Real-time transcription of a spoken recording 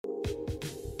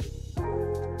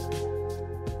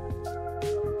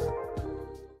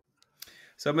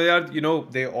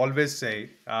They always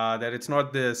say that it's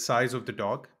not the size of the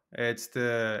dog, it's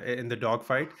the in the dog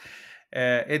fight.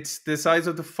 It's the size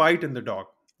of the fight in the dog.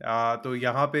 तो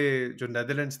यहाँ पे जो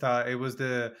Netherlands था, it was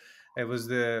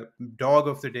the dog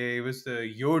of the day. It was the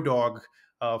your dog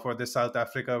for the South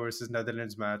Africa versus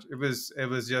Netherlands match. It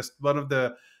was just one of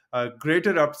the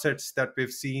greater upsets that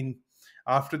we've seen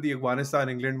after the Afghanistan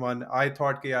England one. I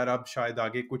thought कि यार अब शायद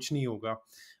आगे कुछ नहीं होगा,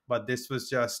 but this was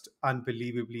just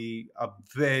unbelievably a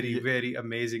very, Yeah. very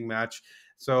amazing match.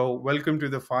 So, welcome to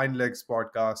the Fine Legs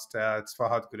podcast. It's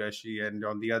Fahad Qureshi, and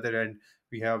on the other end,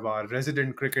 we have our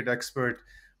resident cricket expert,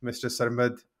 Mr.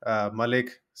 Sarmad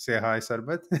Malik. Say hi,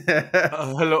 Sarmad.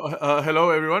 Hello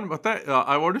everyone.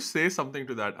 I want to say something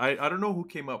to that. I don't know who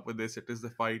came up with this. It is the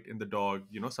fight in the dog.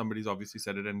 Somebody's obviously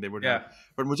said it and they would have. Yeah,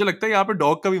 But मुझे लगता है यहाँ पे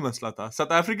dog का भी मसला था.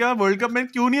 South Africa world cup में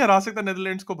क्यों नहीं हरा सकता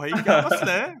नेदरलैंड्स को भाई? क्या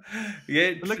मसला है?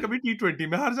 yeah, मतलब कभी T20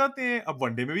 में हार जाते हैं, अब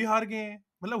वनडे में भी हार गए हैं.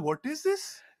 मतलब what is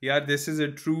this? yeah. This is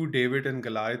a true David and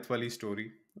Goliath wali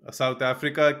story. South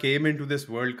Africa came into this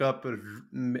World Cup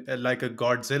like a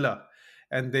Godzilla,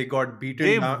 and they got beaten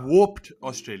They down. whooped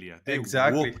Australia. They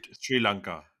Exactly. whooped Sri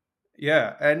Lanka.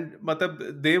 Yeah, and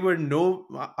मतलब they were no,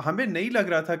 हमें नहीं लग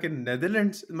रहा था कि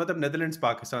Netherlands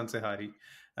Pakistan से हारी.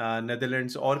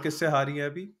 Netherlands और किससे हारी है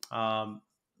अभी?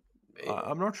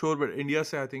 I'm not sure, but India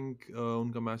से I think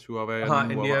उनका मैच हुआ हुआ है या हाँ,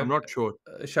 नहीं हुआ हुआ. India, I'm not sure.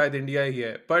 शायद इंडिया ही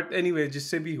है. बट एनीवे,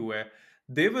 जिससे भी हुआ है,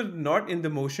 they were not in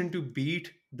the motion to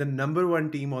beat the number one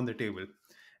team on the table.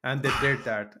 And they did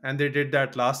that. And they did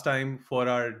that last time for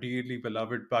our dearly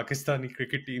beloved Pakistani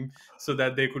cricket team so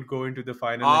that they could go into the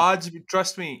final. Aaj,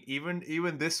 trust me,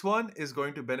 even this one is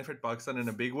going to benefit Pakistan in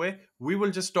a big way. We will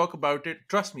just talk about it.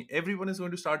 Trust me, everyone is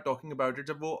going to start talking about it.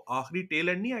 जब वो आखिरी tail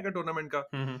end नहीं आएगा tournament का,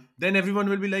 then everyone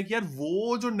will be like, यार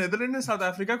वो जो Netherlands ने South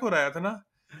Africa को हराया था ना,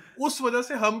 उस वजह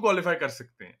से हम qualify कर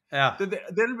सकते हैं. Yeah. So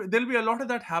there'll be a lot of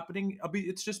that happening. Abhi,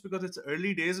 it's just because it's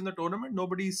early days in the tournament.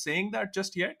 Nobody is saying that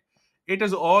just yet. It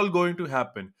is all going to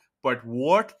happen. But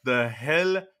what the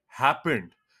hell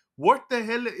happened? What the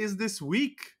hell is this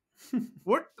week?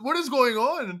 What is going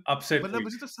on? Upset मतलब week.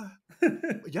 मुझे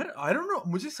तो यार I don't know,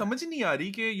 मुझे समझ ही नहीं आ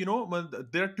रही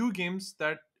कि there are two games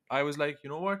that I was like, you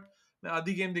know what, मैं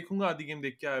आधी गेम देखूंगा, आधी गेम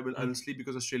देख के I will sleep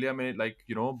because Australia में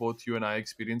both you and I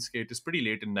experience के it is pretty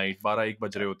late in night, 12-1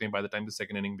 बज रहे होते हैं by the time the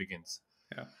second inning begins.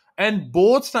 Yeah. And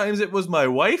both times it was my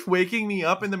wife waking me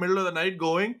up in the middle of the night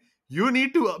going, you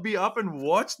need to be up and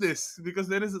watch this because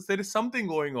there is something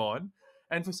going on.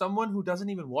 And for someone who doesn't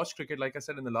even watch cricket, like I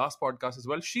said in the last podcast as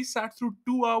well, she sat through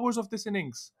 2 hours of this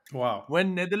innings Wow.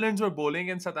 when Netherlands were bowling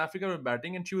and South Africa were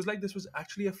batting. And she was like, this was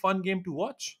actually a fun game to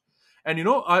watch. And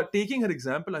taking her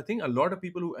example, I think a lot of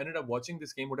people who ended up watching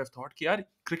this game would have thought कि यार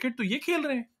cricket तो ये खेल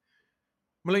रहे हैं,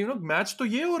 मतलब match तो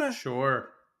ये हो रहा है. Sure.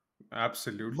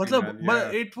 Absolutely, मतलब man.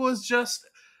 Yeah. it was just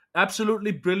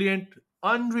absolutely brilliant,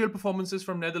 unreal performances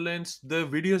from Netherlands. The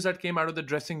videos that came out of the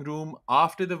dressing room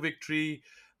after the victory,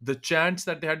 the chants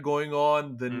that they had going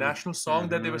on, the national song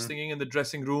that they were singing in the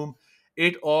dressing room,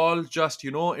 it all just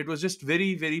it was just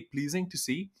very, very pleasing to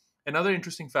see. Another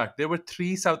interesting fact, there were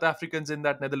 3 South Africans in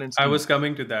that Netherlands I team, was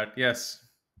coming to that. Yes.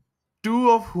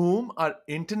 2 of whom are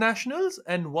internationals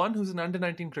and one who's an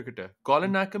under-19 cricketer,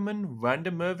 Colin Ackerman, Van der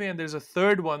Merwe, and there's a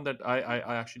third one that I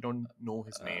actually don't know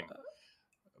his name.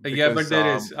 Yeah, but Because,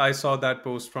 there is. I saw that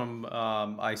post from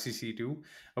ICC too.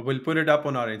 We'll put it up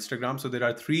on our Instagram. So there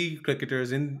are 3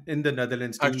 cricketers in the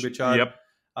Netherlands team, actually, which are yep.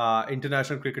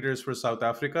 international cricketers for South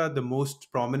Africa. The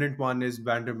most prominent one is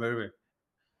Van der Merwe.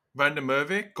 Van der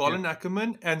Merwe, Colin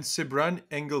Ackerman, and Sibran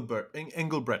Engelbert.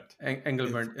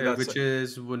 Engelbert, That's which it.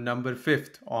 is number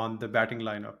 5th on the batting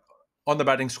lineup. On the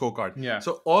batting scorecard. Yeah.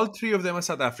 So all 3 of them are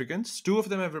South Africans. 2 of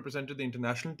them have represented the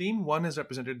international team. One has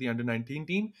represented the under-19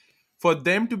 team. For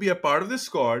them to be a part of this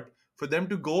squad, for them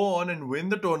to go on and win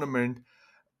the tournament,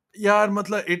 yaar,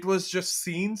 matla, it was just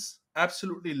scenes.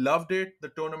 Absolutely loved it. The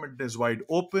tournament is wide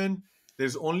open.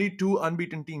 There's only 2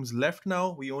 unbeaten teams left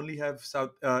now. We only have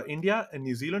India and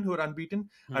New Zealand who are unbeaten.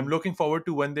 I'm looking forward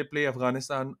to when they play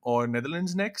Afghanistan or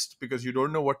Netherlands next because you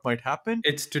don't know what might happen.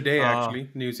 It's today, actually.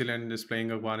 New Zealand is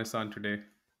playing Afghanistan today.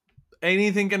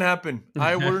 Anything can happen.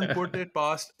 I wouldn't put it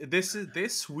past.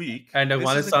 This week. And This is the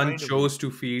Afghanistan kind of chose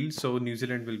to field, so New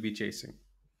Zealand will be chasing.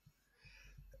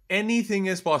 anything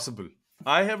is possible.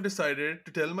 I have decided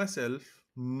to tell myself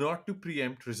not to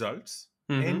preempt results.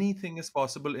 Anything is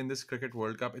possible in this cricket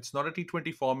World Cup. It's not a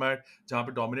T20 format जहाँ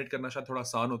पे dominate करना शायद थोड़ा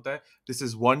आसान होता है. This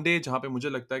is one day जहाँ पे मुझे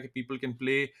लगता है कि people can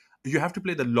play. You have to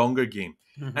play the longer game.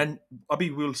 And Abhi,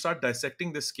 we will start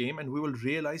dissecting this game and we will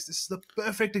realize this is the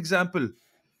perfect example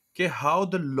okay, how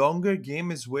the longer game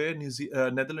is where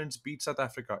Netherlands beat South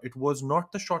Africa. It was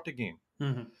not the shorter game.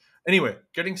 Anyway,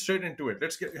 getting straight into it,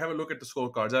 have a look at the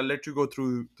scorecards. I'll let you go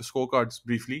through the scorecards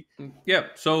briefly. Yeah,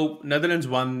 so Netherlands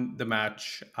won the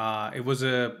match. It was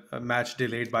a match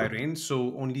delayed by rain,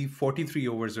 so only 43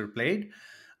 overs were played.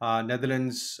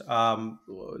 Netherlands,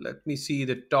 let me see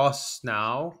the toss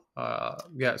now.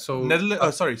 Yeah, so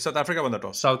South Africa won the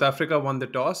toss. South Africa won the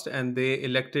toss and they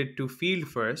elected to field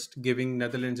first, giving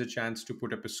Netherlands a chance to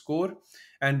put up a score.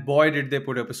 And boy, did they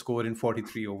put up a score in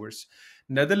 43 overs.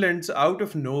 Netherlands, out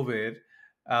of nowhere,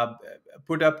 uh,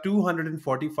 put up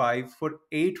 245 for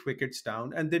 8 wickets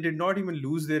down, and they did not even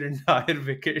lose their entire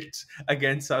wickets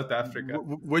against South Africa.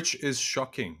 Which is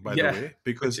shocking, by the Yeah, way,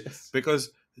 which is.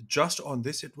 because just on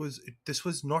this, this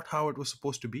was not how it was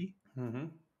supposed to be.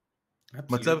 Mhm.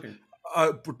 मतलब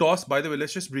Absolutely. toss, by the way,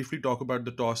 let's just briefly talk about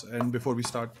the toss, and before we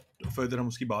start further हम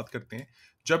उसकी बात करते हैं.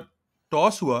 जब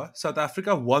toss हुआ, South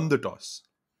Africa won the toss.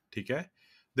 ठीक है?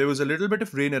 There was a little bit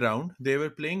of rain around. They were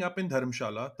playing up in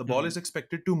Dharamshala. The ball is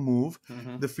expected to move.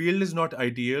 The field is not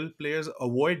ideal. Players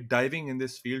avoid diving in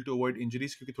this field to avoid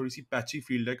injuries क्योंकि थोड़ी सी patchy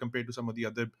field है compared to some of the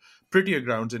other prettier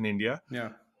grounds in India.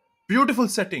 Yeah. Beautiful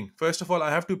setting. First of all,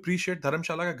 I have to appreciate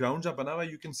Dharamshala का ground जब बना हुआ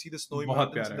है. You can see the snowy बहुत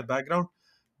mountains प्यारा in the है. background.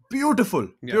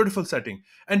 Beautiful setting,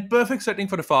 and perfect setting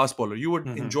for a fast bowler. You would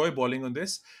Mhm. enjoy bowling on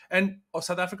this. And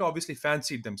South Africa obviously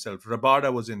fancied themselves.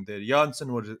 Rabada was in there,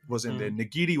 Janssen was in there,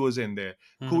 Nagiri was in there,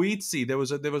 Koitsi. There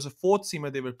was a fourth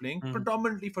seamer they were playing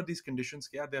predominantly for these conditions.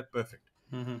 Yeah, they're perfect.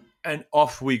 And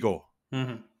off we go.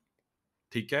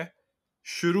 ठीक है.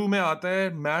 शुरू में आता है,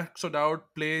 Max O'Dowd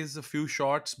plays a few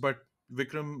shots, but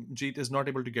Vikramjit is not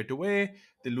able to get away.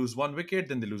 They lose one wicket,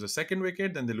 then they lose a second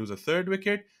wicket, then they lose a third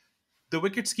wicket. The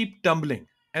wickets keep tumbling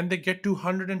and they get to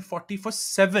 140 for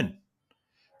 7.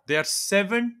 They are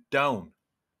 7 down.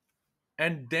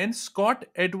 And then Scott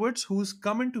Edwards, who's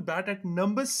come into bat at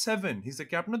number 7, he's the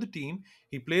captain of the team.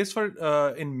 He plays for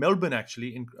in Melbourne,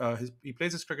 actually. He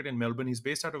plays his cricket in Melbourne. He's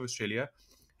based out of Australia.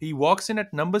 He walks in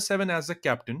at number 7 as the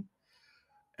captain.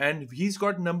 And he's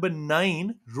got number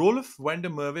 9, Rolf van der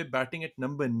Merwe, batting at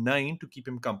number 9 to keep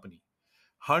him company.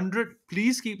 100,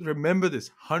 please remember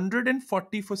this,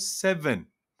 140 for 7.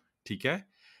 ठीक है?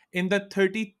 In the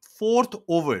 34th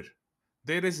over,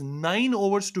 there is 9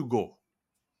 overs to go.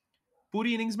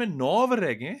 पूरी innings में 9 over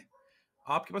रह गए.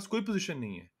 आपके पास कोई position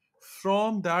नहीं है.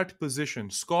 From that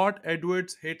position, Scott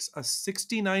Edwards hits a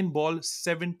 69 ball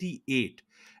 78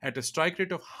 at a strike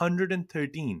rate of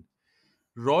 113.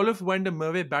 Rolf van der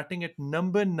Merwe, batting at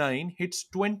number 9, hits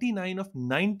 29 of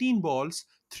 19 balls,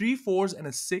 3 fours and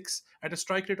a 6 at a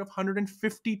strike rate of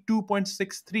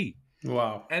 152.63.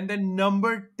 Wow. And then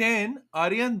number 10,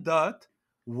 Aryan Dutt,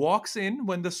 walks in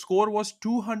when the score was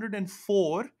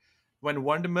 204, when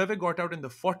Van der Merwe got out in the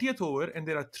 40th over and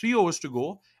there are 3 overs to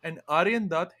go, and Aryan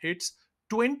Dutt hits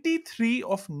 23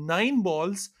 of 9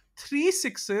 balls, 3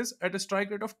 sixes at a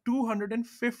strike rate of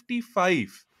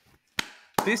 255.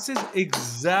 This is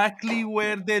exactly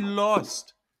where they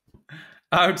lost.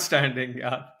 Outstanding,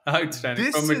 yeah.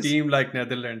 Outstanding. From a team like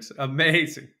Netherlands.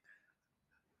 Amazing.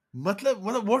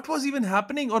 मतलब what was even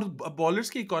happening? और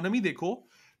bowlers की economy देखो,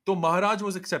 तो Maharaj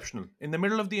was exceptional. In the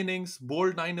middle of the innings,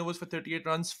 bowled 9 overs for 38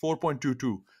 runs,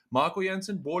 4.22. Marco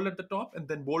Jansen bowled at the top and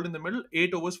then bowled in the middle,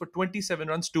 8 overs for 27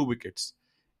 runs, 2 wickets.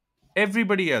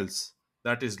 Everybody else,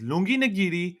 that is Lungi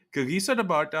Nagiri, Kagiso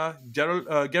Rabada,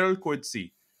 Gerald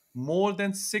Coetzee, more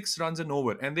than 6 runs and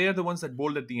over, and they are the ones that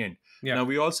bowled at the end. Yeah. Now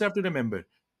we also have to remember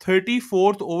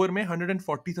 34th over mein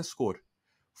 140 the score.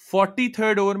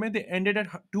 43rd over mein they ended at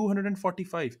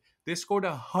 245. They scored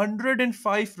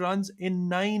 105 runs in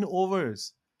 9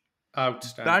 overs.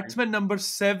 Outstanding. Batsman number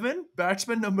 7,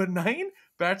 batsman number 9,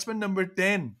 batsman number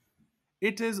 10.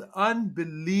 It is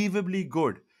unbelievably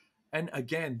good. And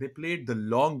again, they played the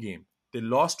long game. They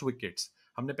lost wickets.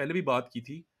 हमने पहले भी बात की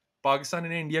थी. पाकिस्तान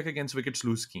ने India के against wickets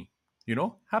lose की. You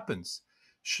know, happens.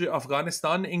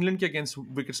 Afghanistan ने इंग्लैंड के अगेंस्ट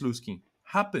विकेट्स लूज की.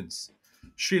 Happens.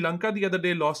 Sri Lanka the other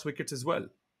day lost wickets as well.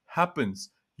 Happens.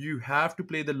 You have to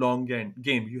play the long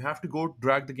game. You have to go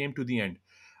drag the game to the end.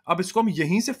 अब इसको हम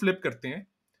यहीं से flip करते हैं.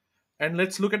 And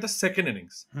let's look at the second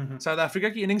innings. South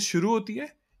Africa की innings शुरू होती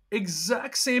है.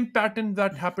 Exact same pattern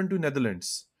that happened to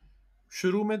Netherlands.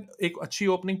 शुरू में एक अच्छी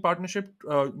ओपनिंग पार्टनरशिप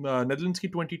नेदरलैंड्स की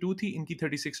 22 थी, इनकी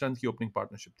 36 रन की ओपनिंग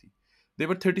पार्टनरशिप थी. They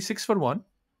were 36 for 1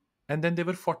 and then they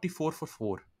were 44 for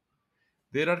 4.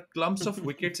 There are clumps of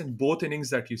wickets in both innings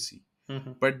that you see.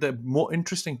 But the more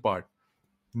interesting part,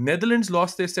 Netherlands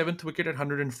lost their 7th wicket at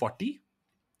 140.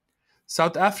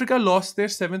 South Africa lost their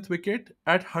 7th wicket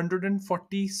at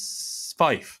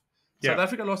 145. Yeah. South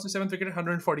Africa lost their 7th wicket at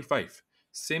 145.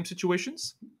 Same situations.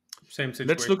 Same situation.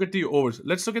 Let's look at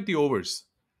the overs.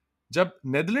 जब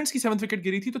Netherlands की 7th wicket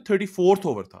गिरी थी तो 34th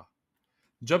over था.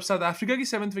 जब south Africa की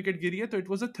 7th wicket गिरी है तो it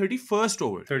was the 31st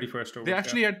over. 31st They over, yeah.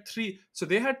 actually had three, so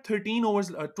they had 13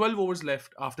 overs, 12 overs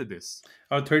left after this.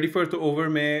 31st over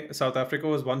में South Africa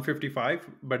was 155,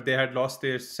 but they had lost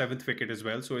their seventh wicket as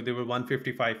well, so they were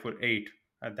 155 for 8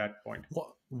 at that point.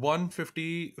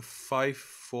 155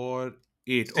 for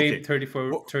 8. Same Okay.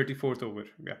 34th over,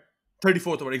 yeah.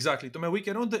 34th over, exactly. तो मैं वही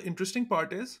कह रहा हूँ, the interesting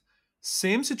part is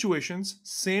same situations,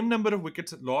 same number of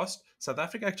wickets lost. South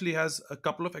Africa actually has a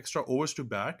couple of extra overs to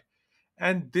bat,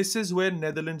 and this is where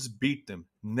Netherlands beat them.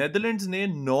 Netherlands ने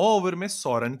 9 over में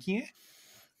 100 run किए,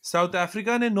 south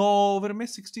Africa ने 9 over में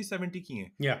 60-70 किए.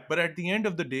 Yeah, But at the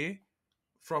end of the day,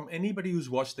 from anybody who's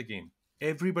watched the game,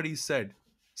 everybody said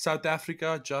South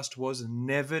Africa just was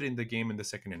never in the game in the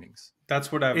second innings.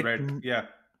 that's what I've It read. Yeah,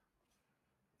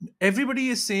 everybody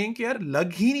is saying कि यार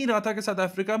लग ही नहीं रहा था कि south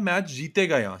Africa match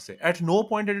जीतेगा यहाँ से. At no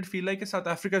point did it feel like South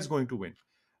Africa is going to win.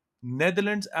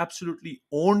 Netherlands absolutely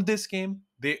owned this game.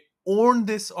 They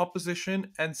owned this opposition,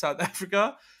 and South Africa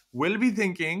will be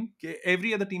thinking कि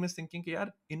every other team is thinking कि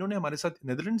यार इन्होंने हमारे साथ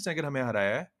Netherlands ने अगर हमें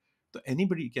हराया है तो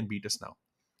anybody can beat us now.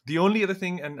 The only other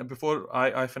thing, and before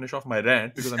I finish off my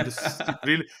rant, because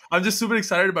I'm just super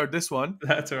excited about this one,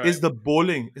 that's all right. is the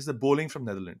bowling from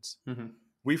Netherlands. Mhm.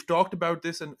 We've talked about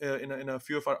this in a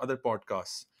few of our other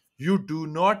podcasts. You do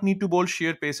not need to bowl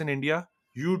sheer pace in India.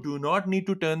 You do not need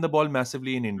to turn the ball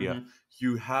massively in India. Mhm.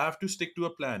 You have to stick to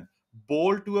a plan.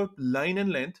 Bowl to a line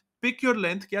and length. Pick your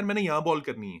length कि यार मैंने यहाँ ball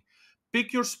करनी है.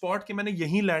 Pick your spot कि मैंने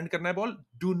यहीं land करना है ball.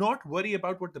 Do not worry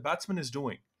about what the batsman is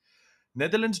doing.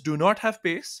 Netherlands do not have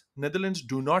pace. Netherlands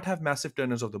do not have massive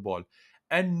turners of the ball.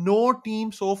 And no team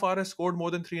so far has scored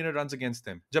more than 300 runs against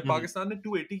them. जब पाकिस्तान ने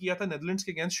 280 किया था Netherlands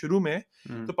के against शुरू में,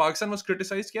 तो Pakistan was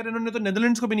criticised कि यार इन्होंने तो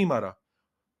नेदरलैंड्स को भी नहीं मारा.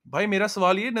 भाई मेरा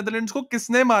सवाल ये, नेदरलैंड्स को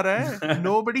किसने मारा है?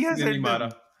 Nobody has किसी ने hit नहीं मारा.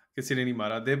 them. किसी ने नहीं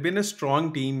मारा. They've been a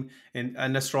strong team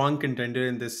and a strong contender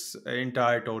in this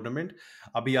entire tournament.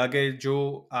 अभी आगे जो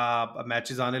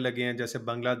मैचेस आने लगे हैं, जैसे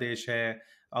बांग्लादेश है,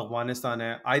 अफगानिस्तान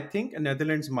है. I think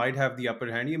Netherlands might have the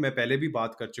upper hand. ये मैं पहले भी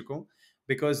बात कर चुका हूँ,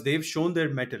 because they've shown their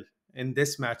mettle in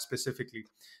this match specifically.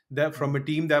 That from a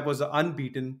team that was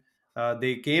unbeaten,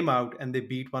 they came out and they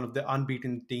beat one of the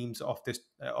unbeaten teams of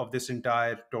this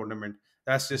entire tournament.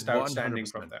 That's just outstanding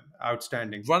from 100%. them.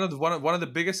 Outstanding. One of the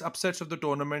biggest upsets of the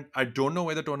tournament. I don't know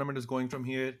where the tournament is going from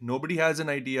here. Nobody has an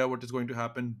idea what is going to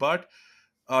happen. But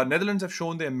Netherlands have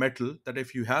shown their mettle that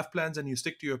if you have plans and you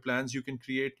stick to your plans, you can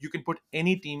put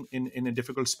any team in a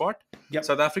difficult spot. Yep.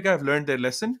 South Africa have learned their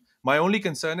lesson. My only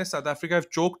concern is South Africa have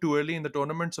choked too early in the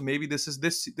tournament, so maybe this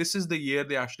is the year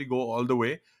they actually go all the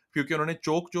way. क्योंकि उन्होंने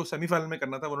चोक जो semifinal में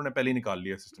करना था वो उन्होंने पहले ही निकाल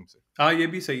लिया सिस्टम से. हाँ, ये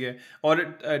भी सही है. और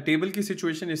टेबल की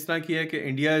सिचुएशन इस तरह की है कि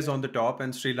India is on the top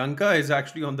and Sri Lanka is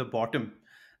actually on the bottom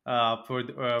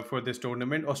for this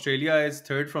tournament. Australia is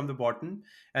third from the bottom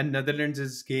and Netherlands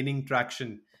is gaining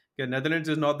traction. Netherlands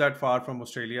is not that far from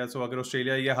Australia, so अगर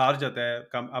Australia ये हार जाता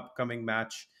है upcoming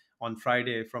match on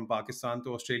Friday from Pakistan,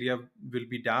 तो Australia will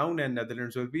be down and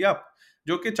Netherlands will be up,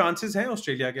 जो कि chances हैं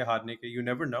Australia के हारने के. You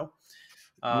never know.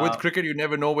 With cricket, you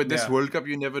never know. With this yeah. World Cup,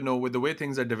 you never know. With the way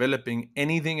things are developing,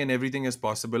 anything and everything is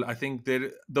possible. I think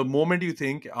the moment you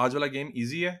think आज वाला game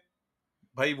easy है,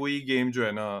 भाई वही game जो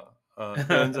है ना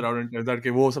turns around and turns out कि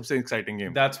वो सबसे exciting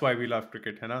game. That's why we love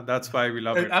cricket, है ना? That's why we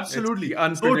love it. Absolutely. The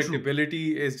unpredictability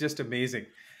is just amazing.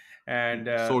 And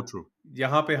so true.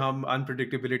 यहाँ पे हम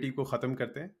unpredictability को ख़त्म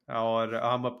करते हैं और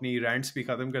हम अपनी rants भी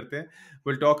ख़त्म करते हैं.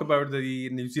 We'll talk about the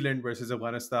New Zealand versus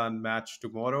Afghanistan match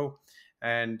tomorrow.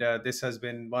 And this has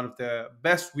been one of the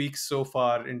best weeks so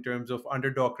far in terms of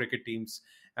underdog cricket teams.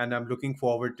 And I'm looking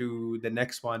forward to the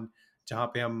next one, जहाँ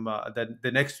पे हम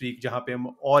the next week, जहाँ पे हम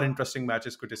और interesting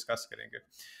matches को discuss करेंगे.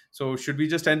 So should we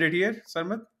just end it here,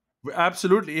 Sarmad?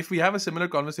 Absolutely. If we have a similar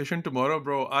conversation tomorrow,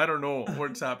 bro, I don't know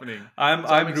what's happening. I'm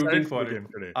rooting for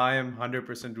it. Today. I am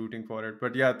 100% rooting for it.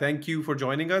 But yeah, thank you for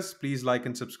joining us. Please like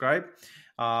and subscribe.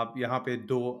 यहाँ पे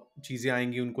 2 चीज़ें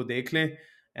आएंगी, उनको देख लें.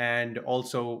 And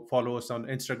also follow us on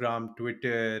Instagram,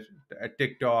 Twitter,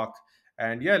 TikTok.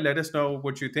 And yeah, let us know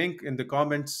what you think in the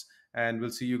comments. And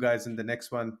we'll see you guys in the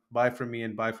next one. Bye from me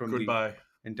and bye from Goodbye.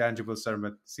 the intangible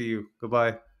Sarmat. See you.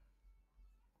 Goodbye.